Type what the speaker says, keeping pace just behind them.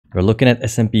We're looking at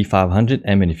S&P 500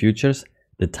 M&A futures.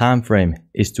 The time frame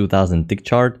is 2000 tick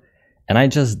chart, and I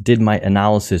just did my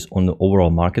analysis on the overall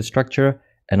market structure,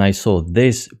 and I saw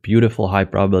this beautiful high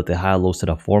probability high-low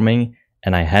setup forming,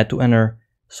 and I had to enter.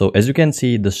 So as you can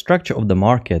see, the structure of the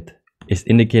market is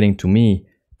indicating to me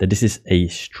that this is a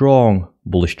strong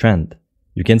bullish trend.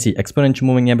 You can see exponential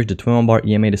moving average, the 21 bar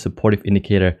EMA, the supportive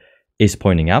indicator is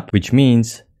pointing up, which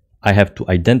means I have to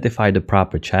identify the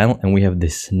proper channel, and we have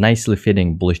this nicely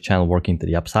fitting bullish channel working to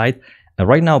the upside. And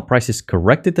right now price is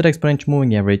corrected to the exponential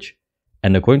moving average,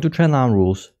 and according to trendline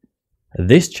rules,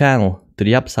 this channel to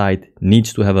the upside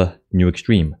needs to have a new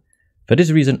extreme. For this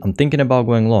reason, I'm thinking about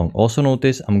going long. Also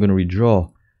notice I'm going to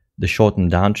redraw the short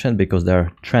and downtrend because there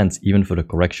are trends even for the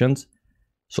corrections.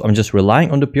 So I'm just relying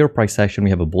on the pure price action.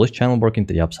 We have a bullish channel working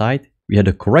to the upside. We had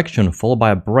a correction followed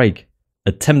by a break,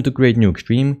 attempt to create new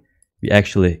extreme. We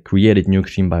actually created new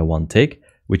extreme by one tick,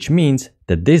 which means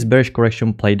that this bearish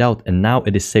correction played out, and now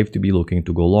it is safe to be looking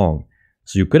to go long.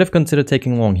 So you could have considered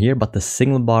taking long here, but the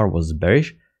signal bar was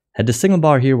bearish. Had the signal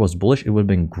bar here was bullish, it would have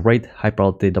been great high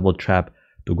probability double trap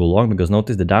to go long, because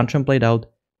notice the downtrend played out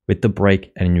with the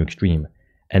break and a new extreme.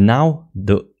 And now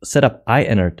the setup I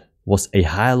entered was a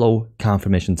high-low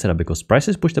confirmation setup because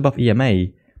prices pushed above EMA,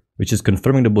 which is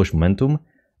confirming the bullish momentum.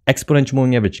 Exponential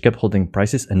moving average kept holding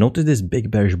prices, and notice this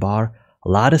big bearish bar. A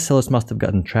lot of sellers must have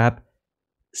gotten trapped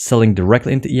selling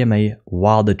directly into EMA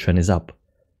while the trend is up.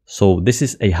 So this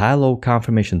is a high-low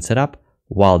confirmation setup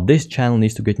while this channel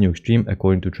needs to get new extreme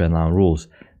according to trendline rules.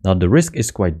 Now the risk is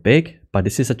quite big, but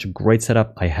this is such a great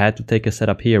setup. I had to take a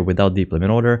setup here without deep limit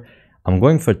order. I'm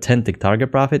going for 10 tick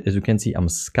target profit. As you can see, I'm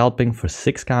scalping for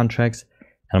 6 contracts,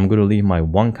 and I'm going to leave my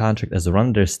 1 contract as a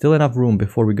run. There's still enough room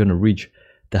before we're going to reach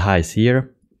the highs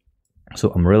here.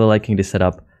 So I'm really liking this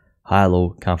setup,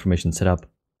 high-low confirmation setup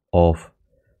of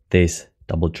this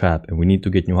double trap, and we need to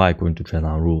get new high according to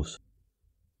trendline rules.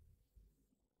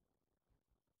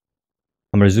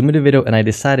 I'm resuming the video, and I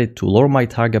decided to lower my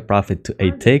target profit to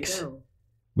 8 ticks.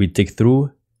 We tick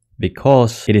through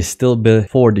because it is still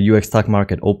before the US stock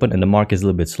market open and the market is a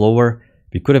little bit slower.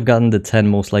 We could have gotten the 10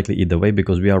 most likely either way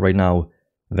because we are right now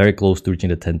very close to reaching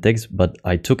the 10 ticks, but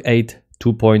I took 8,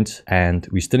 2 points, and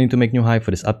we still need to make new high for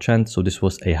this uptrend. So this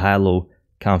was a high-low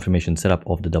confirmation setup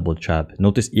of the double trap.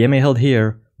 Notice EMA held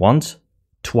here once,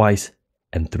 twice,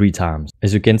 and 3 times.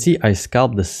 As you can see, I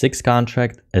scalped the 6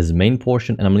 contract as main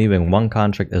portion, and I'm leaving 1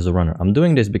 contract as a runner. I'm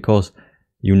doing this because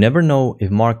you never know if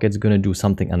market's gonna do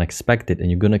something unexpected and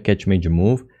you're gonna catch major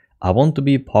move. I want to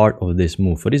be part of this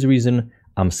move. For this reason,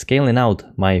 I'm scaling out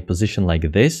my position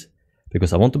like this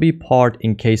because I want to be part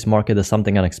in case market does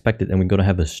something unexpected and we're gonna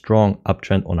have a strong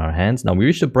uptrend on our hands. Now we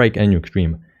reached a break and new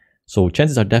extreme, so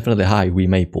chances are definitely high we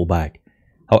may pull back.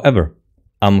 However,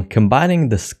 I'm combining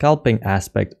the scalping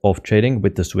aspect of trading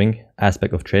with the swing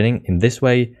aspect of trading. In this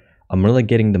way, I'm really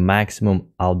getting the maximum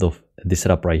out of this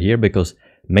setup right here because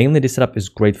mainly this setup is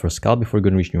great for scalp if we're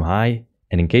going to reach new high,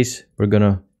 and in case we're going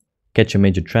to catch a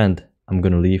major trend, I'm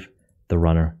going to leave the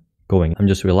runner going. I'm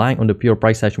just relying on the pure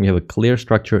price action. We have a clear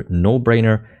structure, no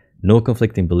brainer, no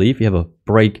conflicting belief. We have a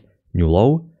break, new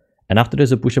low, and after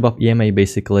there's a push above EMA,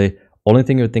 basically only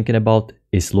thing you're thinking about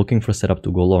is looking for setup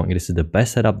to go long. This is the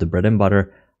best setup, the bread and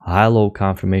butter, high-low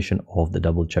confirmation of the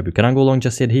double trap. You cannot go long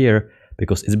just yet here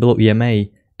because it's below EMA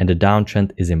and the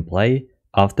downtrend is in play.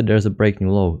 After there's a break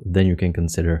new low, then you can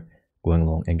consider going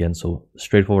long again. So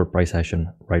straightforward price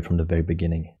action right from the very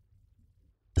beginning.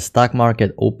 The stock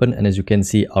market opened, and as you can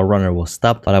see, our runner was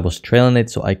stopped, but I was trailing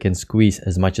it so I can squeeze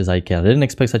as much as I can. I didn't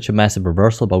expect such a massive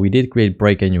reversal, but we did create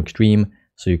break and new extreme.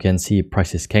 So you can see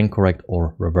prices can correct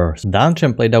or reverse.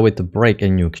 Downtrend played out with the break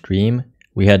and new extreme.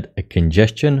 We had a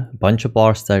congestion, bunch of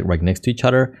bars stacked right next to each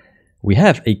other. We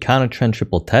have a counter trend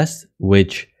triple test,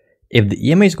 which if the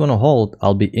EMA is going to hold,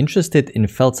 I'll be interested in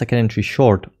felt second entry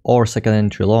short or second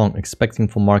entry long, expecting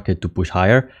for market to push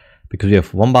higher because we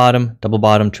have 1 bottom, double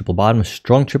bottom, triple bottom,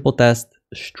 strong triple test,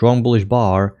 strong bullish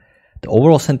bar. The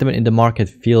overall sentiment in the market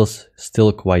feels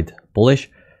still quite bullish.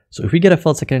 So if we get a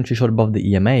felt second entry short above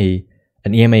the EMA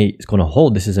and EMA is going to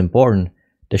hold, this is important,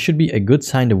 there should be a good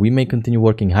sign that we may continue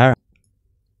working higher.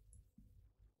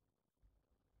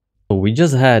 So we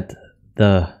just had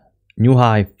the new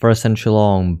high first entry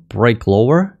long break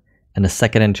lower and the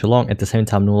second entry long at the same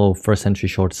time new low first entry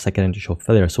short second entry short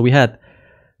failure. So we had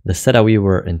the setup we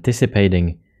were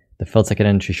anticipating, the felt second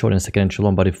entry short and second entry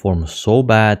long, but it formed so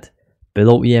bad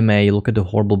below EMA. Look at the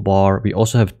horrible bar. We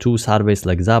also have 2 sideways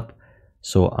legs up,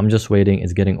 so I'm just waiting.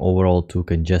 It's getting overall too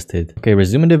congested. Okay,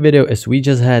 resuming the video, as we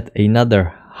just had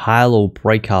another high-low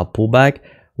breakout pullback.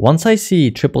 Once I see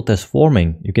triple test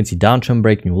forming, you can see downtrend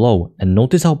break new low, and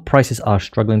notice how prices are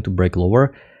struggling to break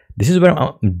lower. This is where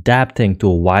I'm adapting to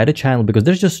a wider channel because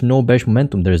there's just no bearish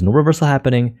momentum. There is no reversal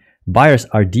happening. Buyers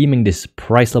are deeming this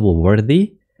price level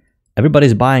worthy.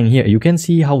 Everybody's buying here. You can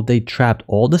see how they trapped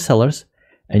all the sellers,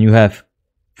 and you have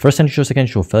first entry short, second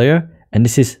entry short failure. And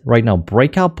this is right now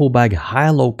breakout pullback, high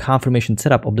low confirmation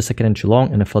setup of the second entry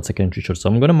long and a failed second entry short. So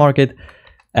I'm going to mark it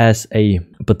as a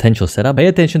potential setup. Pay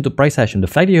attention to price action. The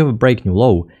fact that you have a break new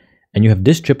low and you have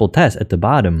this triple test at the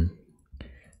bottom,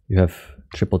 you have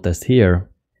triple test here,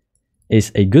 is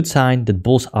a good sign that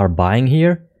bulls are buying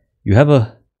here. You have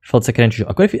a failed second entry short.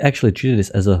 I could have actually treated this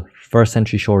as a first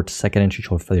entry short, second entry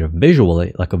short failure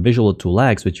visually, like a visual 2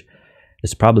 legs, which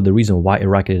is probably the reason why it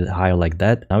rocketed higher like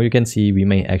that. Now you can see we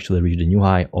may actually reach the new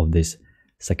high of this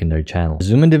secondary channel.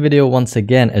 Zoom in the video once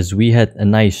again as we had a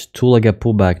nice 2-legged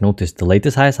pullback. Notice the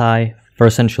latest high is high,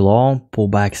 first entry long,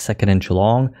 pullback, second entry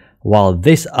long, while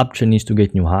this uptrend needs to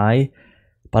get new high.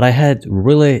 But I had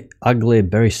really ugly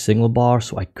bearish signal bar,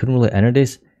 so I couldn't really enter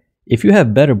this. If you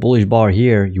have better bullish bar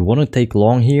here, you want to take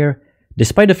long here.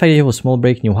 Despite the fact that you have a small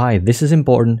break new high, this is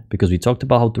important because we talked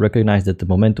about how to recognize that the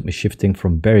momentum is shifting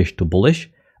from bearish to bullish.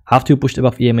 After you pushed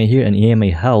above EMA here and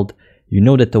EMA held, you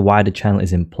know that the wider channel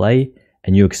is in play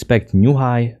and you expect new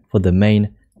high for the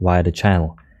main wider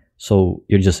channel. So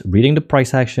you're just reading the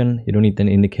price action, you don't need an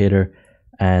indicator,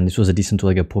 and this was a decent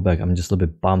 2-legged pullback. I'm just a little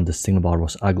bit bummed the signal bar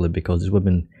was ugly because this would have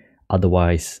been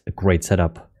otherwise a great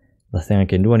setup. The thing I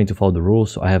can do, I need to follow the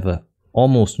rules. So I have a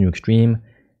almost new extreme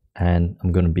and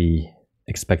I'm going to be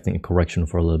expecting a correction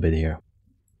for a little bit here.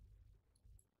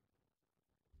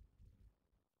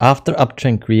 After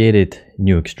uptrend created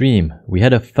new extreme, we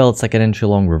had a failed second entry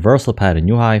long reversal pattern,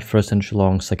 new high, first entry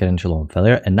long, second entry long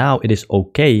failure, and now it is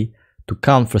okay to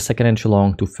count for second entry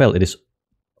long to fail. It is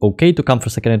okay to count for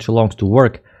second entry longs to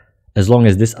work as long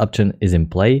as this uptrend is in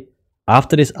play.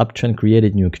 After this uptrend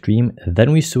created new extreme,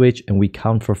 then we switch and we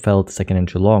count for failed second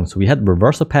entry long. So we had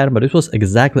reversal pattern, but this was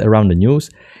exactly around the news.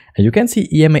 And you can see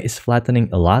EMA is flattening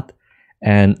a lot.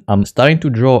 And I'm starting to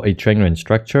draw a trend range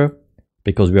structure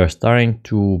because we are starting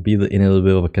to be in a little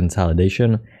bit of a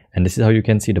consolidation. And this is how you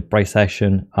can see the price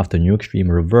action after new extreme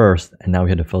reversed. And now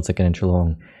we had a failed second entry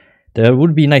long. There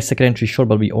would be a nice second entry short,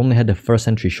 but we only had the first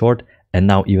entry short. And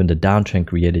now even the downtrend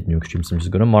created new extreme. So I'm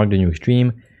just going to mark the new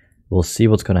extreme. We'll see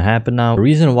what's going to happen now. The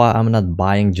reason why I'm not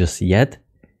buying just yet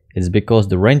is because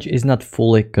the range is not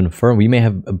fully confirmed. We may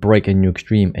have a break and new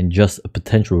extreme and just a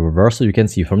potential reversal. You can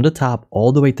see from the top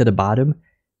all the way to the bottom,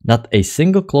 not a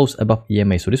single close above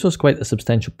EMA. So this was quite a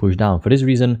substantial push down. For this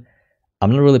reason,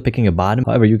 I'm not really picking a bottom.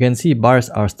 However, you can see buyers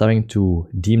are starting to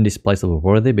deem this price level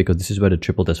worthy because this is where the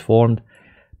triple test formed.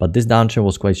 But this downtrend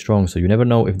was quite strong. So you never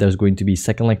know if there's going to be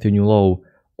second leg to new low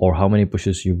or how many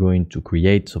pushes you're going to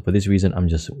create. So for this reason, I'm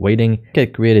just waiting.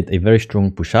 It created a very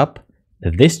strong push up.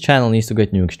 This channel needs to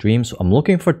get new extreme. So I'm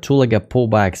looking for 2-legged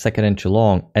pullback, second entry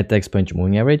long at the exponential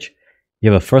moving average.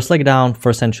 You have a first leg down,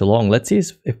 first entry long. Let's see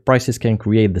if prices can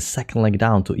create the second leg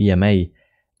down to EMA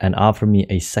and offer me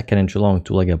a second entry long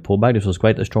 2-legged pullback. This was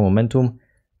quite a strong momentum.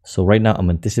 So right now I'm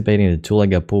anticipating the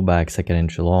 2-legged pullback, second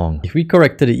entry long. If we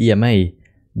correct to the EMA,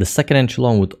 the second entry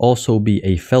long would also be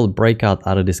a failed breakout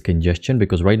out of this congestion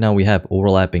because right now we have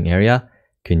overlapping area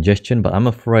congestion, but I'm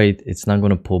afraid it's not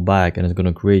going to pull back and it's going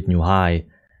to create new high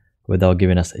without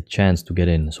giving us a chance to get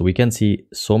in. So we can see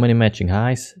so many matching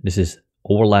highs. This is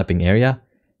overlapping area,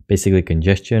 basically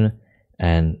congestion,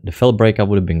 and the failed breakout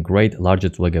would have been great, larger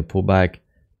 2-legged pullback.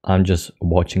 I'm just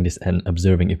watching this and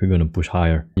observing if we're going to push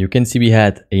higher. You can see we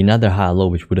had another high low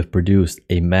which would have produced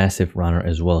a massive runner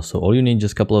as well. So all you need is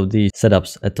just a couple of these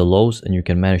setups at the lows and you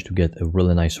can manage to get a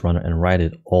really nice runner and ride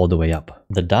it all the way up.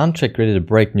 The downtrend created a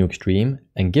break new extreme,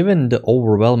 and given the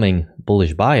overwhelming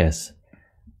bullish bias,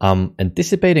 I'm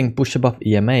anticipating push above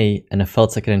EMA and a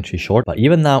failed second entry short. But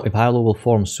even now, if high low will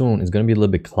form soon, it's going to be a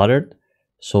little bit cluttered.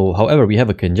 So however, we have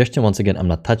a congestion. Once again, I'm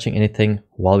not touching anything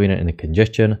while we're in a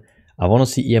congestion. I want to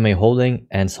see EMA holding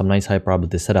and some nice high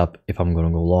probability setup if I'm going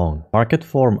to go long. Market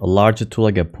form a larger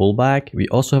 2-legged pullback. We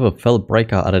also have a failed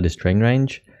breakout out of this trend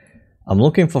range. I'm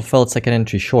looking for failed second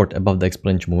entry short above the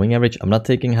exponential moving average. I'm not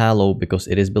taking high low because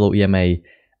it is below EMA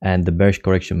and the bearish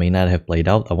correction may not have played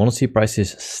out. I want to see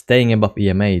prices staying above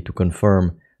EMA to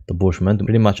confirm the bullish momentum.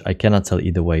 Pretty much I cannot tell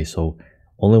either way. So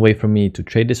only way for me to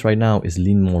trade this right now is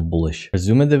lean more bullish. I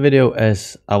zoom in the video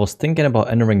as I was thinking about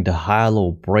entering the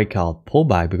high-low breakout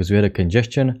pullback because we had a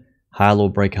congestion, high-low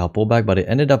breakout pullback, but it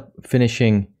ended up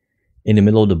finishing in the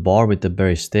middle of the bar with the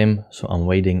bearish stem. So I'm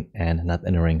waiting and not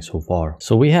entering so far.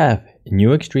 So we have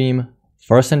new extreme,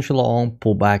 first entry long,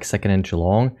 pullback, second entry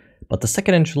long, but the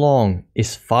second entry long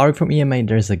is far from EMA.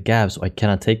 There's a gap, so I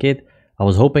cannot take it. I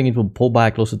was hoping it would pull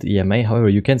back closer to EMA. However,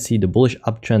 you can see the bullish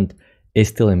uptrend is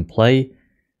still in play.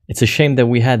 It's a shame that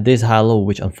we had this high low,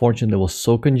 which unfortunately was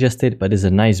so congested, but it's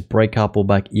a nice breakout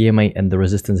pullback EMA and the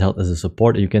resistance held as a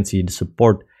support. You can see the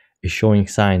support is showing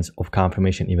signs of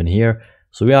confirmation even here.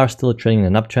 So we are still trading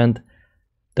an uptrend.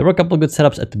 There were a couple of good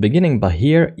setups at the beginning, but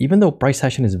here, even though price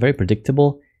action is very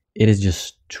predictable, it is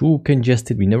just too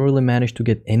congested. We never really managed to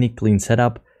get any clean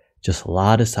setup. Just a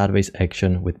lot of sideways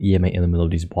action with EMA in the middle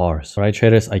of these bars. All right,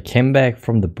 traders, I came back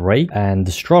from the break and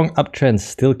the strong uptrend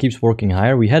still keeps working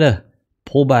higher. We had a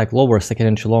pullback lower, second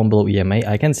entry long below EMA.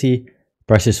 I can see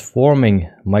prices forming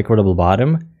micro double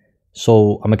bottom.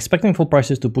 So I'm expecting for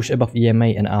prices to push above EMA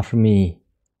and offer me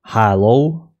high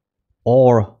low,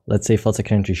 or let's say failed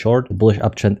second entry short. The bullish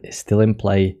uptrend is still in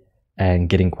play and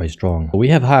getting quite strong. We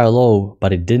have higher low,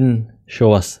 but it didn't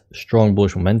show us strong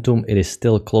bullish momentum. It is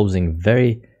still closing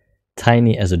very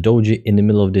tiny as a doji in the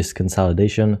middle of this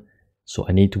consolidation. So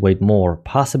I need to wait more,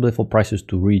 possibly for prices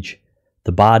to reach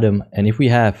the bottom. And if we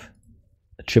have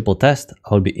a triple test,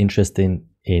 I would be interested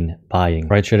in buying.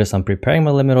 Right, traders, I'm preparing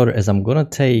my limit order as I'm gonna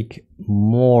take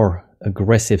more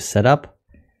aggressive setup.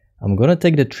 I'm gonna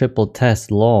take the triple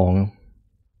test long.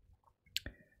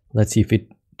 Let's see if it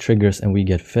triggers and we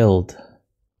get filled.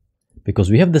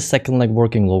 Because we have the second leg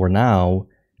working lower now.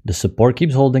 The support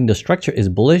keeps holding, the structure is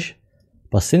bullish.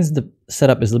 But since the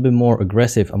setup is a little bit more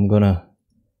aggressive, I'm gonna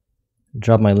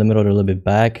drop my limit order a little bit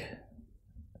back.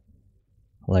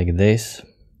 Like this.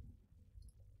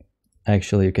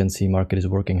 Actually, you can see market is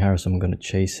working higher, so I'm gonna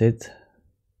chase it.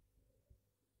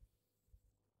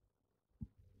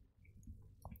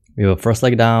 We have a first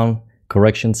leg down,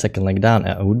 correction, second leg down.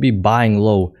 I would be buying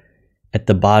low at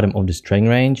the bottom of this trend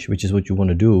range, which is what you want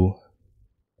to do.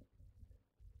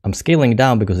 I'm scaling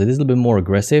down because it is a little bit more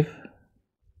aggressive.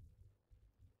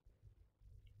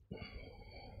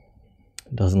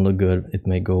 Doesn't look good. It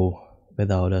may go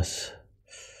without us.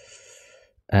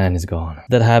 And it's gone.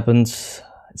 That happens.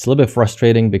 It's a little bit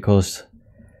frustrating because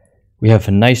we have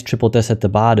a nice triple test at the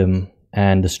bottom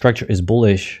and the structure is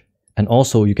bullish. And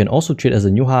also, you can also treat it as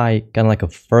a new high, kind of like a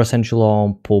first entry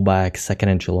long, pullback, second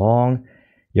entry long.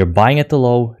 You're buying at the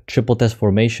low, triple test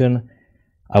formation.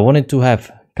 I wanted to have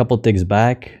a couple ticks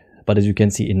back, but as you can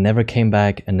see, it never came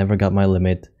back and never got my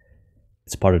limit.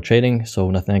 It's part of trading, so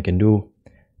nothing I can do.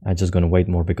 I'm just going to wait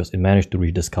more because it managed to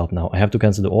reach the scalp now. I have to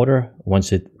cancel the order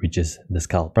once it reaches the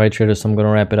scalp. All right, traders, so I'm going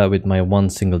to wrap it up with my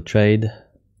one single trade.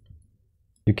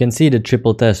 You can see the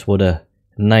triple test, what a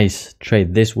nice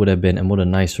trade this would have been and what a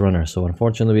nice runner. So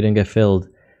unfortunately, we didn't get filled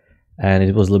and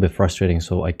it was a little bit frustrating.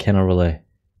 So I cannot really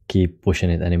keep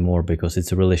pushing it anymore because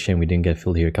it's a really shame we didn't get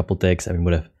filled here. A couple ticks and we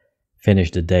would have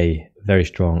finished the day very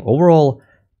strong. Overall,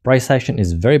 price action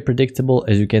is very predictable.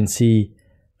 As you can see,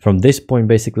 from this point,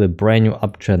 basically a brand new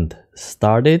uptrend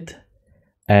started.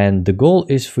 And the goal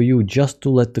is for you just to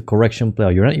let the correction play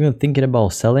out. You're not even thinking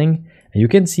about selling. And you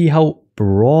can see how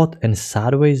broad and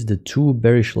sideways the two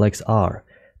bearish legs are.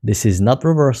 This is not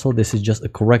reversal. This is just a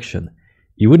correction.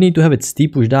 You would need to have it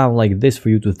steep push down like this for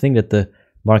you to think that the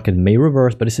market may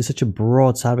reverse. But this is such a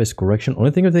broad sideways correction. Only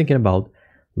thing you're thinking about,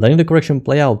 letting the correction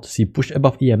play out, see push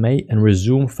above EMA and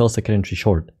resume fell second entry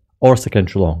short or second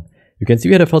entry long. You can see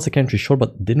we had a failed second entry short,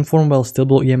 but didn't form well, still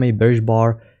below EMA, bearish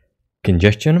bar,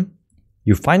 congestion.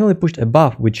 You finally pushed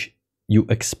above, which you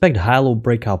expect high-low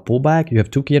breakout pullback. You have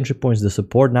two key entry points, the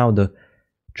support now, the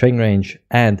trend range,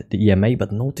 and the EMA.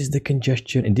 But notice the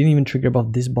congestion. It didn't even trigger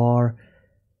above this bar.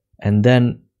 And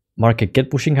then market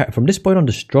kept pushing high. From this point on,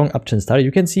 the strong uptrend started.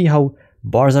 You can see how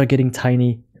bars are getting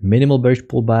tiny, minimal bearish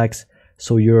pullbacks.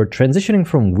 So you're transitioning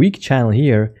from weak channel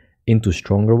here into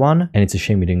stronger one. And it's a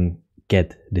shame you didn't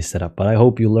get this setup, but I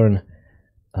hope you learn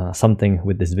something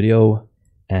with this video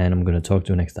and I'm going to talk to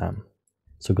you next time.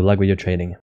 So good luck with your trading.